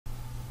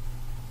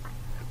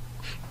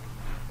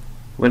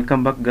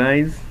Welcome back,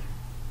 guys,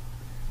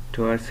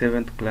 to our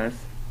 7th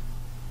class.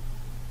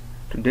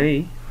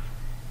 Today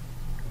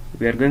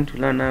we are going to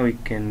learn how we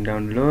can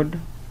download,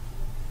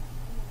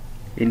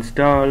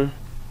 install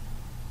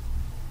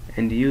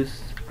and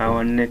use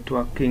our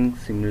networking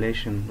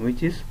simulation,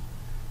 which is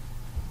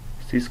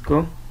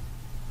Cisco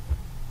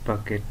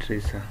Packet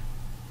Tracer.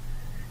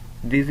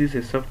 This is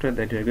a software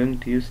that we are going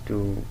to use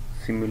to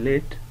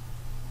simulate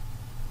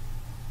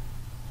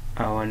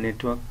our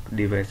network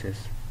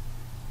devices.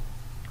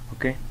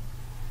 Okay,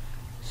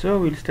 so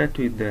we'll start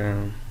with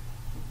the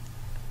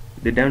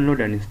download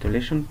and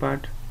installation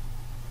part.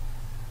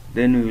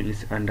 Then we will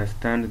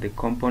understand the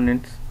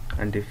components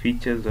and the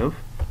features of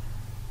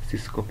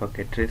Cisco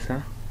Packet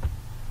Tracer,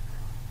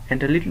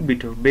 and a little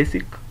bit of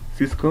basic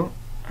Cisco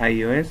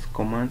IOS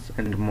commands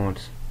and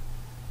modes.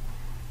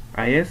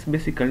 IOS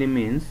basically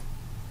means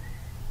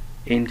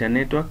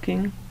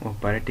Internetworking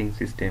Operating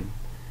System.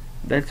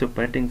 That's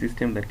operating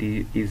system that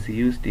is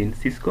used in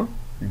Cisco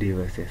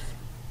devices.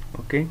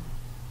 Okay,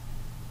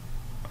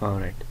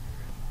 alright,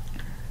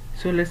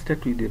 so let's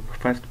start with the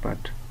first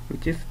part,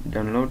 which is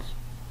download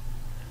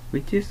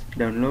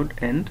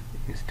and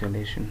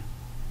installation.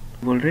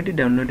 I've already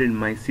downloaded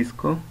my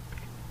Cisco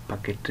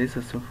Packet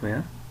Tracer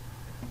software,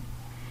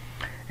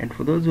 and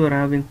for those who are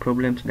having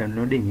problems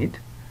downloading it,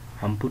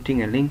 I'm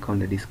putting a link on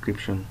the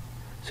description.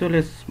 So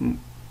let's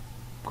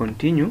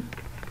continue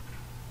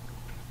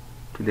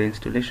to the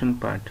installation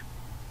part.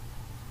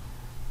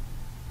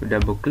 We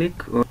double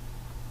click or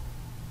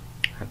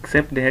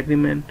accept the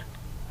agreement,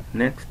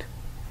 next,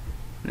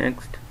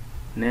 next,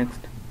 next,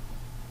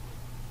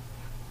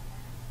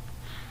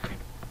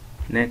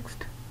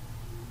 next,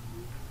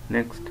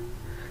 next.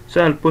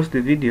 So I'll pause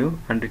the video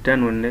and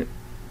return when the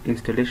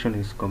installation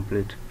is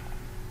complete.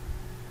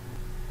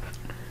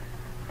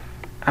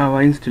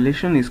 Our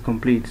installation is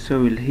complete,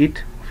 so we'll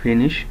hit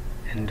finish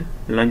and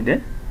launch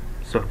the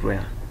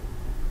software.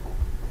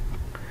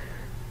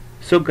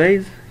 So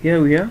guys,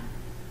 here we are.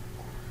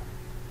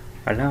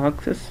 Allow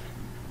access.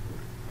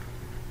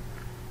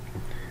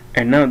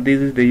 And now this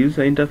is the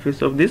user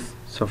interface of this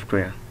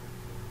software.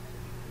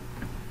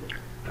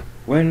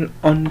 Well,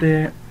 on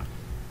the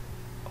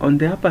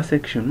upper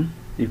section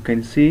you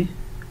can see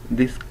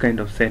this kind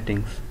of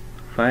settings: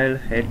 file,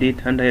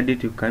 edit, under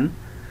edit you can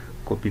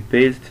copy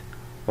paste,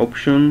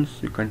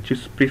 options you can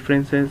choose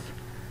preferences,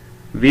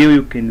 view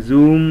you can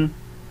zoom,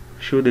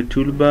 show the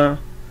toolbar,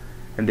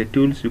 and the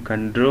tools you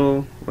can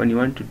draw. When you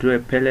want to draw a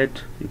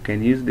palette, you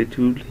can use the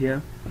tool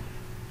here.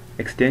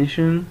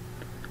 Extension,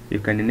 you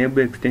can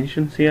enable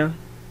extensions here,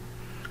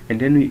 and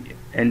then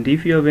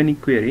if you have any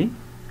query,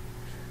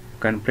 you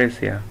can press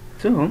here.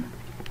 So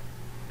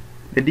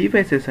the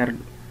devices are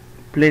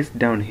placed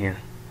down here,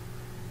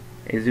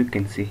 as you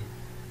can see.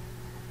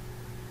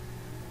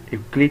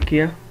 You click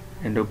here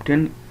and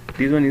obtain,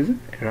 this one is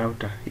a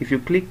router. If you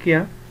click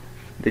here,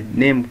 the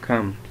name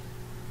comes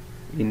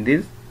in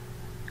this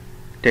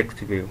text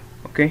view.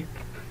 Okay,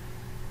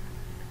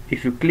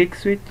 if you click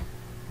switch,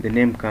 the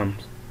name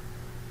comes.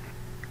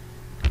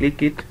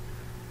 Click it.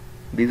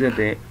 These are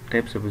the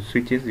types of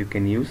switches you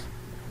can use.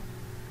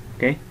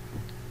 Okay,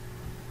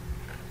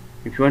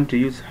 if you want to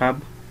use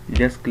hub, you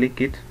just click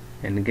it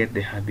and get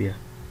the hub here.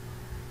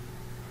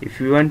 If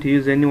you want to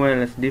use any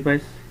wireless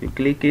device, you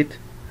click it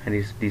and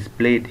it's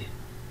displayed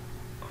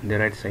on the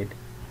right side.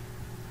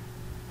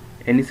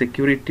 Any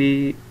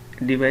security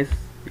device,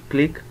 you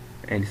click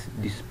and it's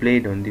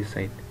displayed on this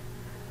side.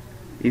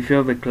 If you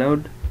have a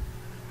cloud,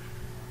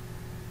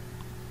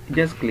 you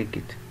just click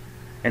it.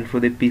 And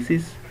for the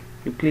PCs,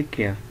 you click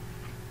here,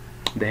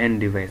 the end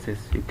devices,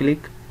 you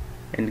click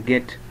and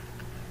get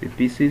the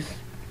PCs,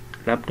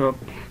 laptop,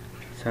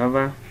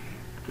 server,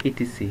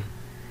 etc.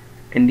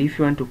 And if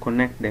you want to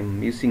connect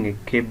them using a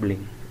cable,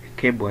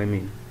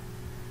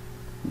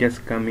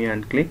 just come here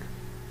and click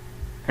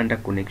under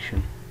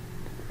connection,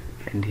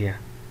 and here.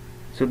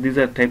 So these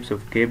are types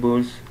of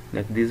cables.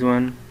 Like this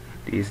one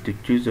is to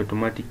choose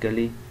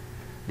automatically.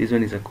 This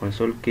one is a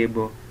console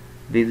cable.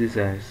 This is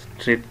a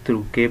straight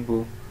through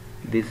cable.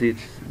 This is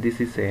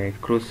a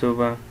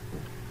crossover.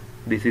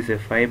 This is a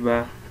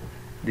fiber.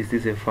 This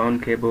is a fawn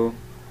cable.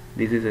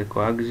 This is a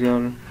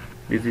coaxial.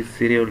 This is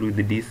serial with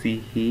the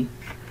DCE.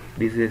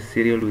 This is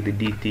serial with the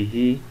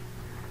DTE.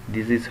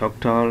 This is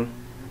octal.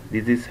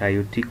 This is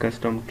IoT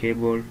custom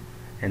cable,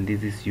 and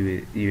this is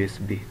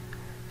USB.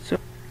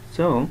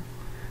 So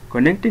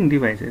connecting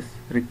devices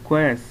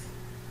requires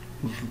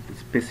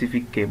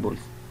specific cables.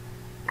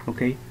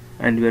 Okay,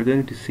 and we are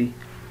going to see.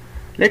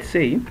 Let's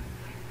say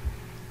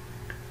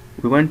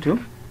we want to,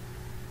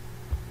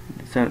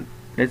 so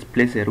let's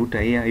place a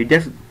router here. You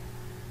just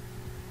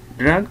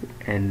drag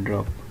and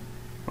drop.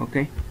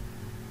 Okay,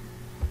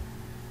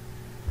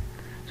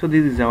 so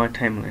this is our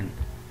timeline.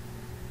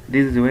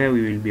 This is where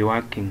we will be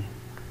working.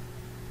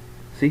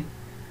 See,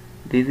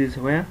 this is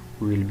where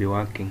we will be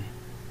working.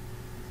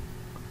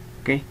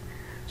 Okay,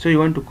 so you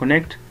want to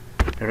connect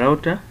a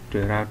router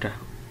to a router.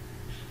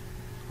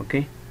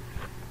 Okay,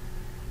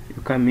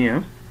 you come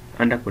here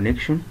under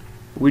connection.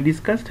 We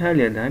discussed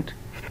earlier that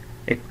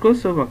A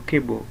crossover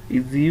cable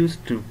is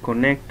used to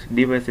connect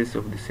devices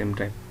of the same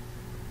type,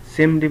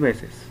 same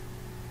devices,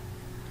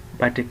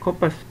 but a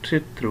copper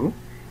straight through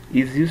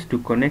is used to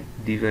connect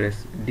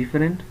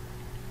different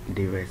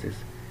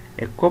devices.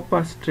 A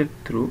copper straight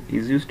through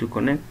is used to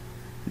connect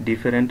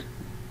different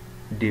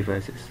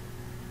devices.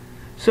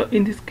 So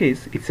in this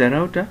case, it's a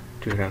router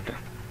to a router.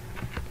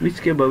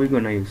 Which cable are we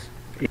gonna use?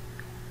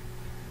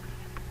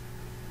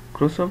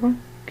 Crossover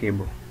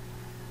cable.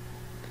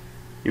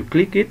 You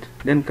click it,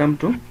 then come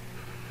to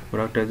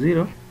router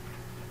 0.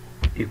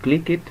 You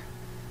click it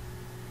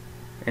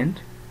and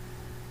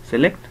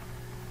select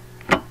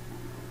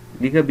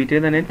Gigabit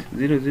Ethernet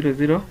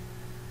 000.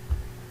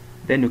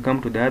 Then you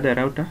come to the other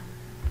router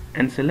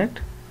and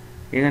select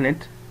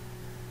Ethernet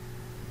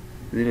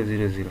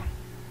 000.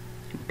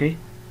 Okay,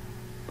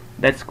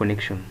 that's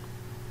connection.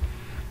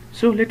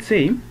 So let's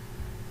say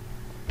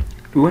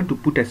we want to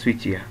put a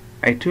switch here.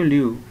 I told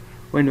you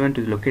when you want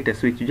to locate a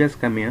switch, you just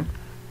come here,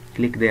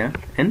 click there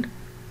and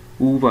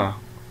hover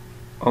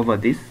over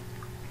these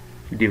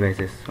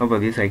devices, over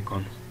these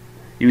icons.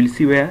 You will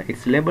see where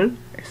it's labeled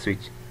a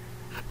switch.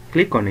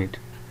 Click on it,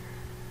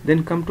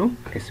 then come to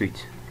a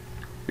switch.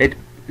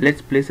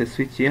 Let's place a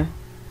switch here,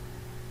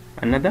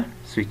 another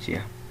switch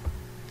here,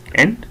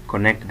 and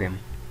connect them.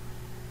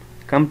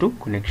 Come to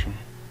connection.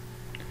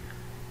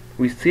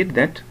 We said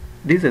that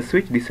this is a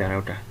switch, this is a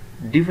router,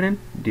 different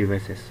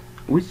devices.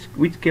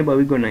 Which cable are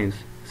we gonna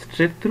use?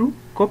 Straight through,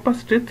 copper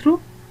straight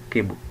through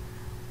cable.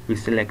 We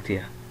select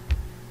here,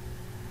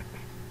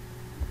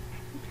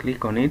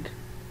 click on it,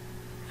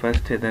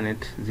 first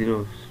Ethernet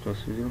 0 to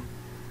 0,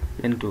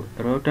 then to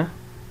router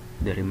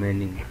the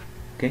remaining.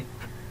 Okay,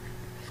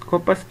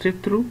 copper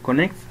straight through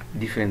connects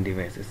different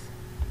devices.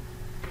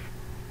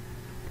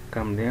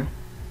 Come there,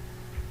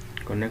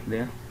 connect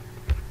there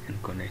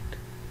and connect.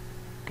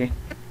 Okay,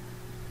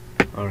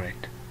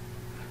 alright,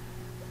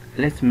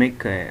 let's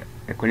make a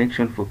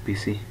connection for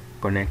PC.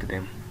 Connect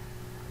them.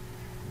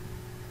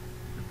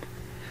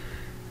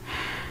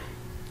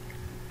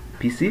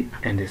 PC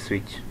and a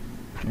switch,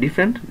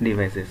 different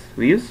devices.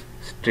 We use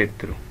straight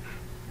through.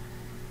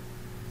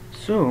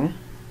 So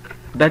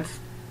that's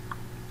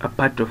a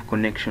part of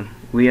connection.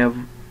 We have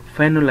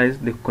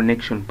finalized the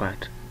connection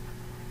part.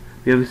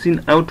 We have seen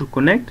how to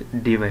connect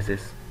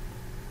devices,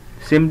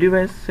 same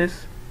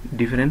devices,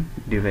 different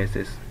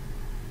devices.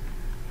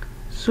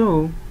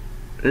 So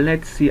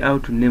let's see how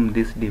to name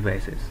these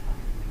devices.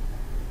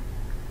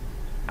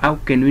 How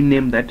can we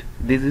name that?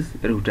 This is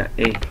router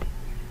A,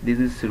 this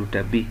is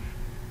router B,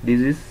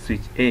 this is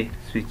switch A,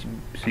 switch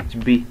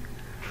B.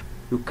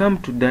 You come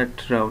to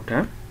that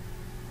router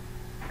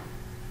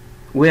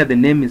where the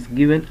name is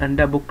given and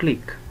double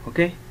click.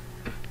 Okay,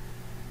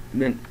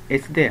 then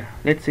it's there.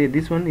 Let's say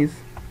this one is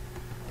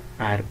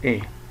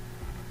RA,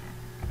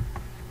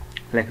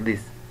 like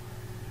this.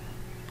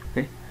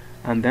 Okay,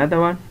 and the other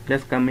one,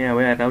 just come here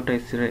where router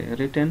is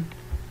written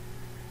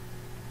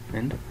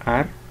and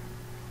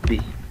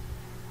RB.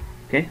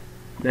 Okay,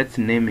 that's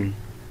naming.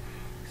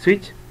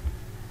 Switch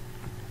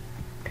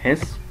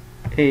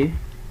SA,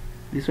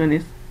 this one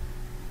is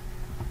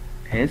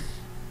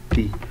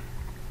SP.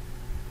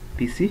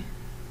 PC.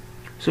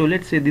 So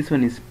let's say this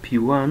one is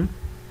P1,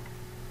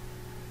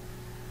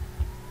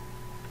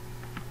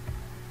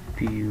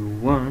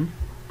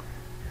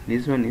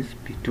 this one is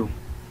P2.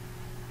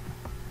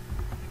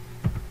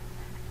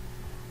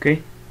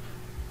 Okay,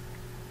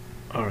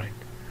 alright,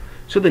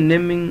 so the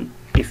naming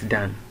is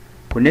done,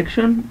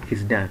 connection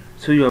is done.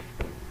 So you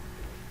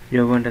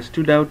have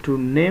understood how to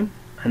name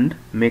and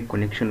make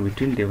connection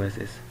between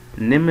devices.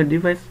 Name a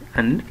device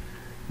and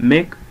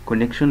make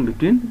connection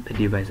between the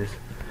devices.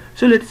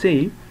 So let's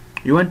say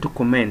you want to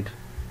comment.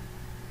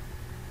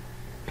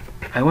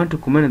 I want to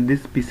comment on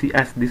this PC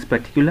as this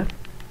particular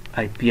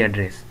IP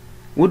address.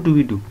 What do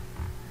we do?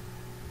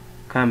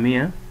 Come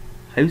here.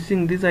 Are you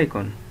seeing this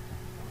icon?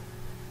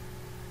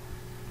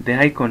 The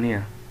icon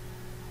here.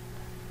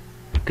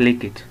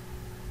 Click it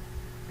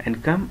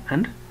and come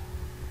and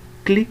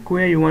click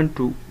where you want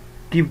to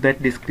give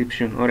that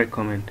description or a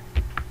comment.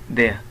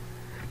 There.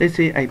 Let's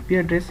say IP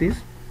address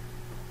is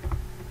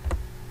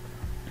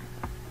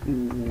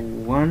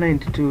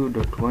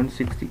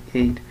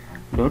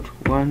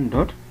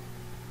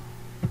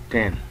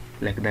 192.168.1.10,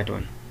 like that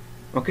one.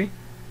 Okay,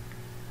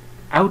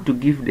 how to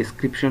give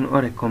description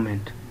or a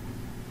comment?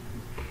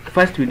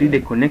 First we did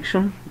a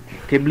connection,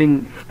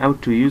 cabling, how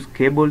to use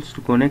cables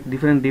to connect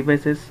different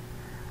devices.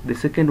 The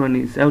second one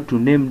is how to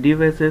name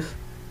devices.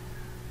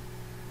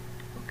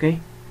 Okay,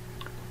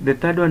 the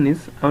third one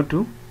is how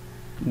to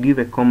give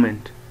a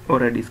comment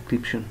or a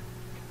description.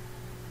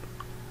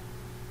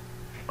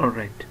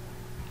 Alright,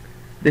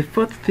 the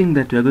fourth thing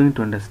that we are going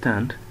to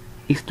understand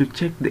is to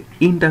check the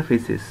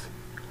interfaces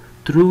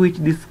through which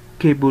these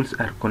cables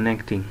are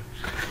connecting.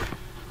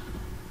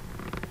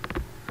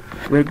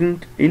 We're going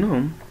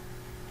to,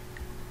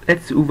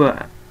 let's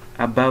hover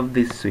above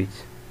this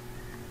switch.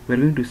 We're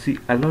going to see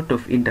a lot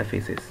of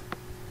interfaces,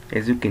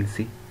 as you can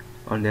see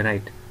on the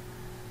right.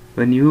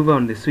 When you hover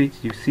on the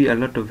switch, you see a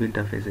lot of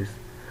interfaces.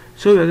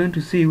 So we're going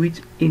to see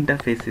which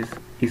interfaces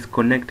is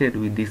connected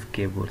with these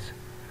cables.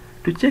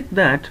 To check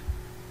that,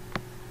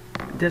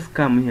 just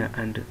come here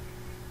and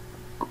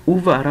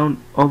hover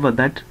over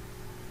that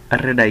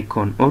red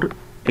icon or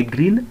a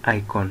green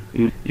icon.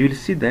 You will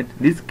see that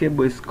this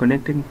cable is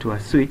connecting to a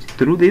switch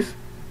through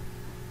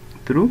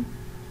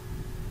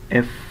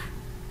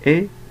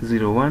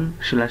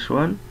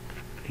FA01/1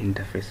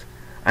 interface,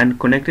 and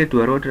connected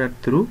to a router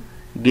through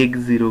gig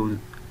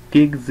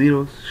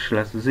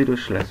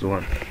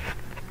 0/0/1.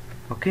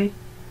 Okay,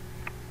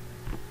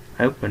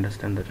 I hope you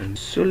understand that.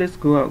 So let's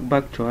go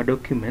back to our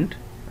document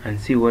and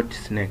see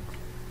what's next.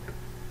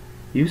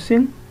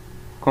 Using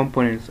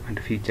components and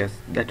features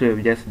that we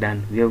have just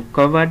done, we have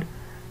covered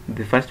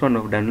the first one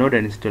of download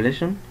and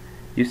installation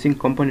using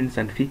components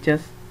and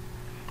features.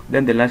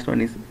 Then the last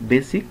one is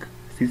basic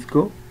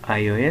Cisco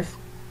iOS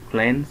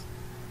lines,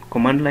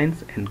 command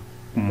lines and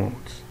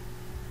modes.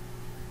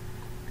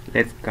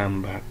 Let's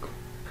come back.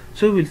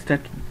 So we'll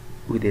start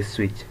with a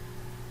switch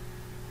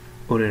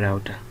or a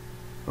router.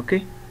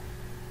 Okay,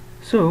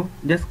 so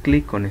just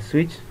click on a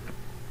switch.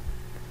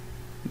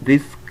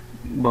 This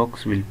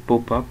box will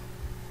pop up.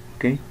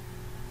 Okay,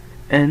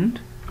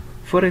 and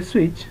for a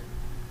switch,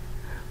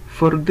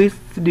 for these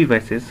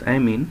devices, I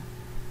mean,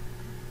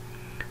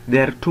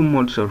 there are two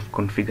modes of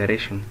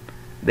configuration.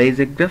 There is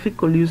a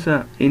graphical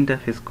user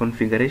interface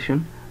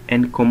configuration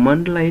and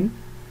command line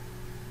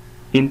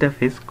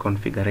interface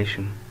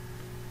configuration.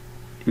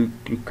 You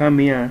come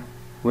here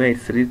where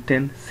it's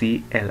written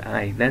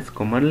CLI, that's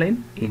command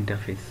line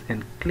interface,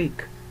 and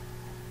click.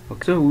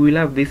 Okay, so we will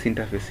have this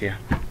interface here.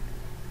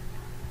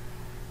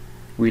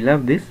 We'll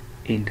have this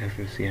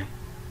interface here.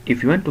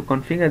 If you want to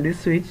configure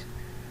this switch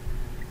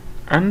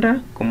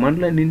under command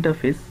line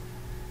interface,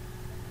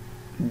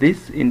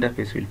 this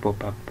interface will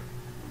pop up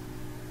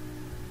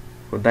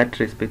for that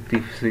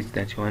respective switch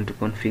that you want to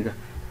configure.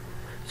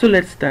 So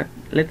let's start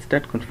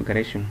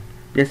configuration.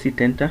 Just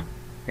hit enter.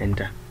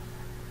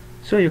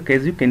 So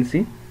as you can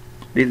see,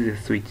 this is a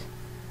switch,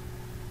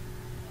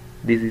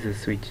 this is a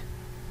switch.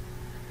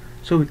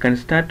 So we can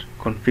start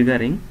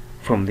configuring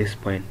from this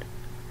point.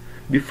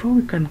 Before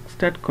we can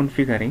start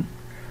configuring,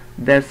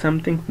 there's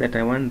something that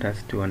I want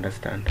us to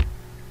understand.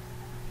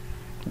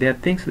 There are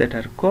things that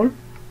are called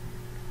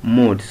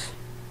modes.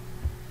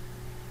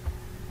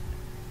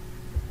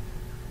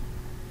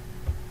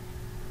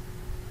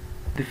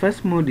 The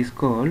first mode is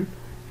called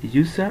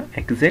user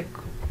exec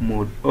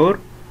mode or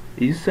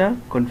user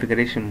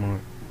configuration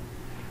mode.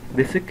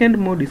 The second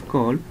mode is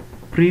called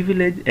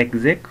privilege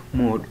exec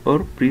mode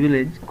or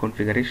privilege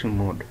configuration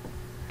mode.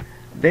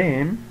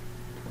 Then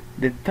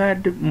the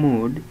third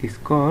mode is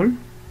called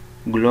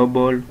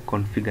global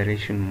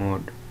configuration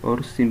mode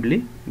or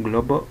simply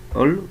global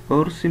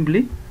or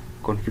simply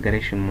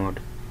configuration mode.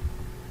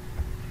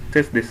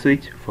 That's the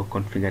switch for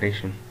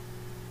configuration.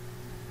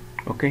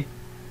 Okay,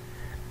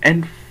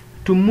 and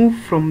to move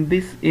from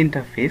this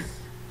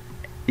interface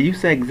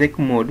user exec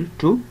mode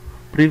to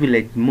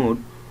privilege mode,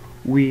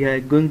 we are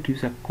going to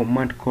use a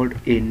command called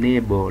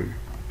enable.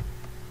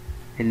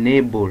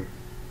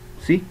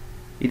 See,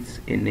 it's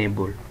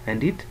enable,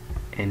 and hit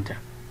enter.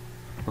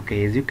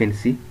 Okay, as you can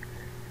see,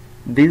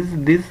 this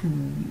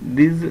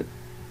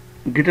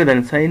greater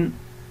than sign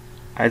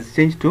has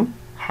changed to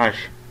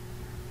hash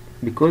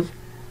because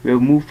we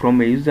have moved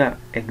from a user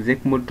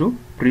exec mode to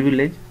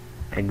privilege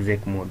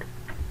exec mode.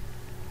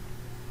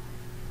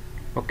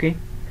 Okay,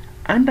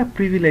 under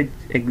privilege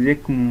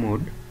exec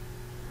mode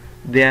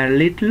there are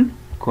little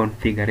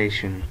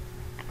configuration.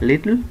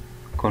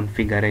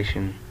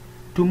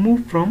 To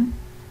move from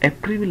a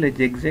privilege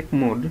exec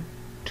mode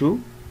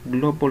to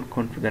global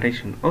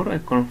configuration or a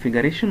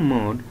configuration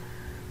mode,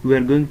 we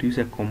are going to use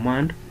a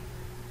command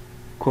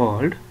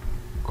called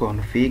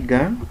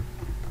configure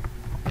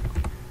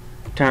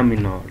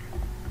terminal.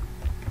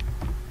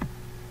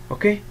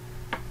 Okay,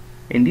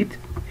 and hit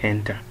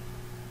enter.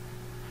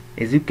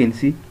 As you can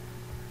see,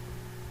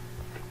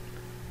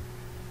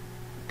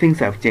 things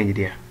have changed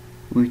here.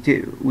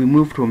 We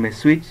moved from a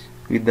switch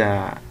with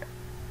a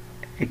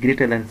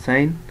greater than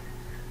sign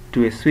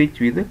to a switch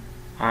with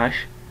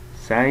hash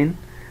sign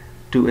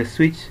to a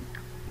switch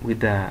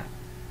with a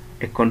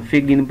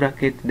config in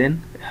bracket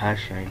then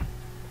hash sign.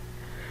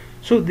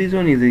 So this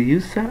one is a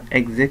user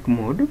exec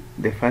mode,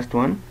 the first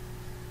one.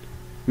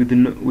 We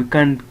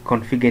can't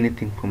configure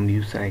anything from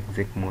user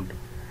exec mode.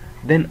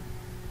 Then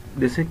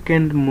the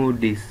second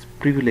mode is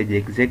privilege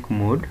exec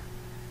mode.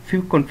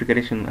 Few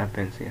configuration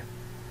happens here.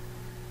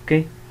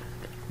 Okay,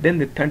 then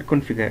the third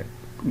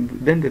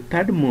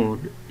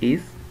mode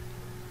is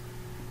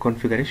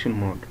configuration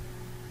mode,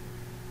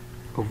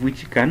 of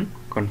which you can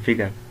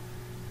configure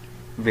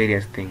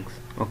various things.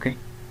 Okay,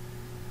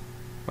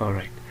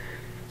 alright,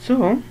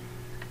 so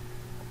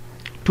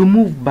to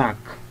move back,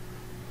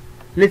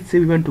 let's say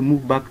we want to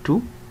move back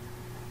to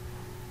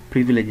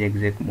privilege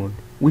exec mode.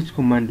 Which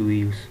command do we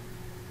use?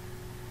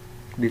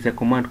 There's a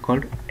command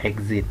called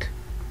exit.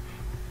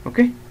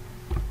 Okay,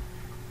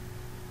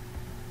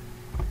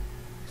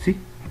 see,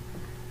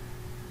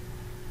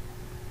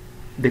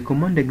 the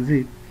command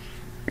exit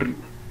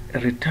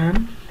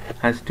return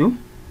us to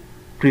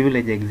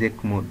privilege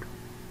exec mode.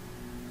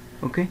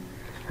 Okay,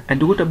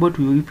 and what about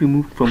if we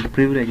move from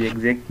privilege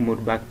exec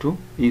mode back to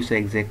user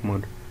exec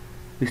mode?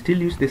 We still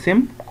use the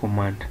same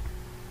command,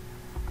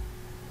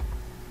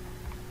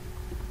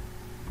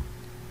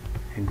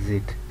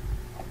 exit.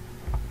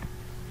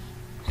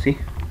 See,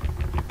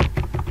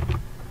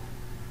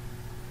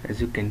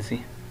 as you can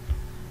see,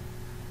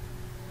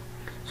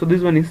 so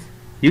this one is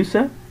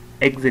user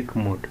exec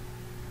mode.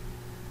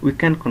 We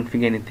can't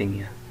configure anything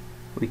here,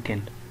 we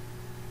can't.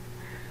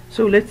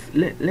 So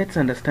let's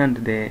understand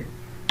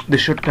the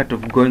shortcut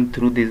of going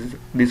through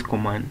these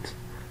commands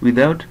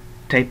without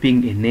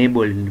typing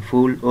enable in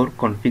full or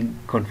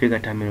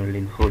configure terminal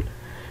in full.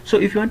 So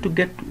if you want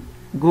to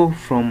go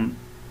from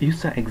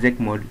user exec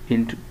mode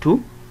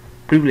into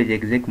privilege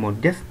exec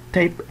mode, just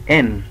type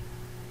N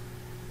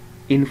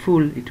in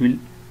full.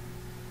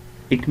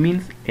 It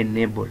means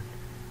enable.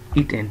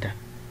 Hit enter.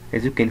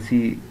 As you can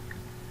see,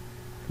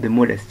 the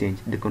mode has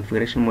changed, the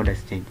configuration mode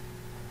has changed.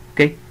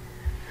 Okay,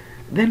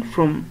 then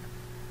from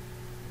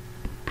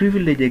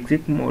privilege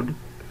exec mode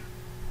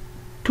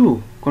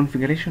to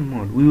configuration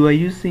mode, we were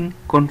using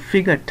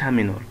configure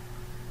terminal,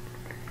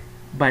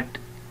 but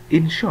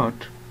in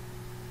short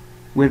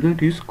we're going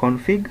to use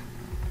config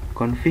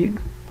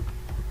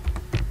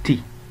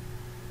T.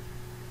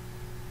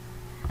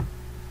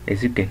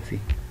 As you can see,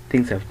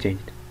 things have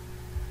changed.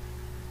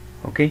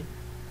 Okay,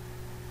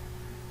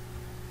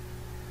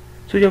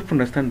 so you have to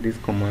understand these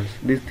commands,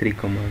 these three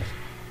commands.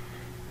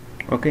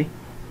 Okay,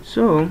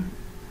 so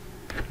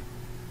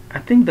I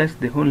think that's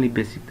the only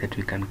basic that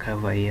we can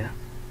cover here.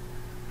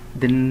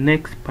 The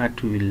next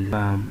part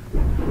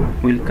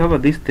we'll cover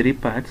these three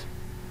parts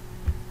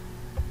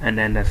and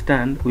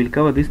understand. We'll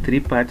cover these three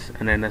parts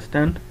and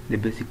understand the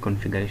basic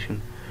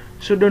configuration.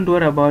 So don't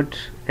worry about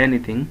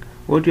anything.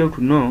 What you have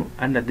to know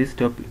under this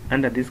topic,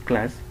 under this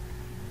class,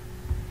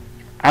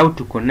 how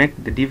to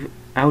connect the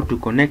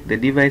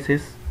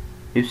devices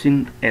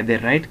using the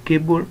right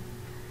cable,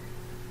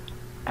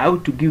 how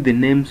to give the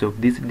names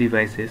of these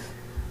devices,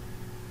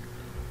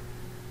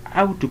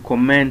 how to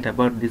comment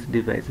about these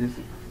devices,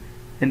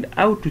 and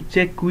how to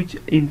check which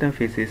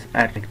interfaces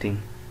are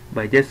connecting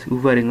by just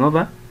hovering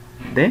over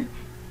the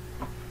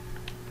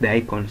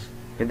icons,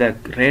 whether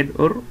red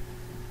or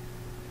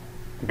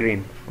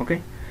green.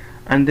 Okay,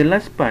 and the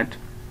last part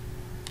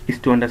is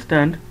to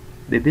understand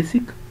the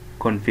basic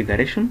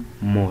configuration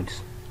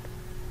modes.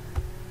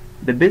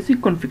 The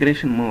basic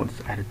configuration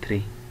modes are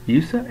three: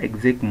 user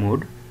exec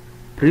mode,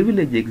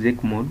 privilege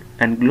exec mode,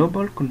 and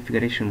global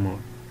configuration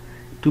mode.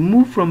 To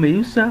move from a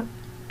user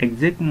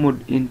exec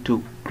mode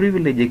into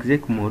privilege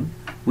exec mode,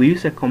 we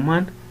use a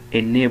command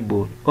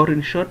enable, or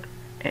in short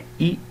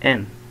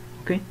EN.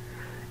 Okay,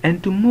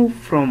 and to move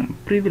from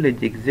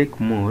privilege exec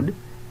mode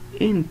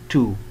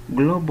into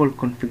global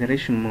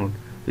configuration mode,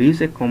 we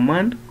use a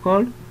command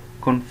called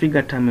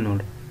configure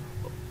terminal,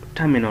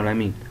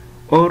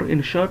 or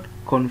in short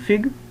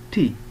config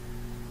T.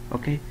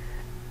 Okay,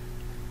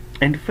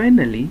 and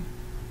finally,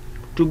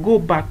 to go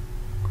back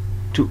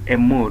to a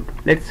mode,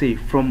 let's say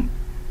from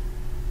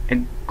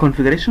a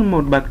configuration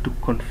mode back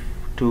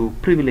to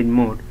privilege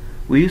mode,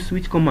 we use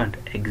which command?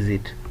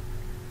 Exit.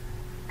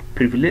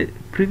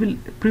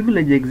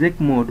 Privilege exec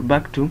mode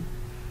back to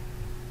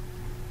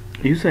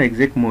user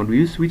exec mode, we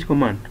use which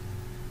command?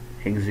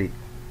 Exit.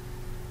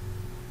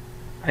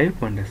 I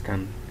hope you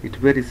understand. It's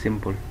very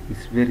simple.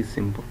 It's very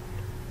simple.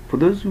 For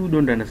those who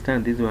don't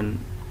understand this one,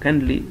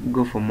 kindly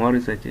go for more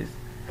researches.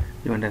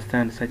 You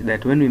understand, such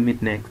that when we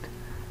meet next,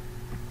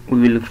 we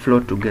will flow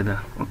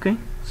together. Okay,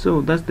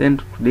 so that's the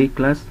end of today's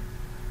class.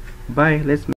 Bye. Let's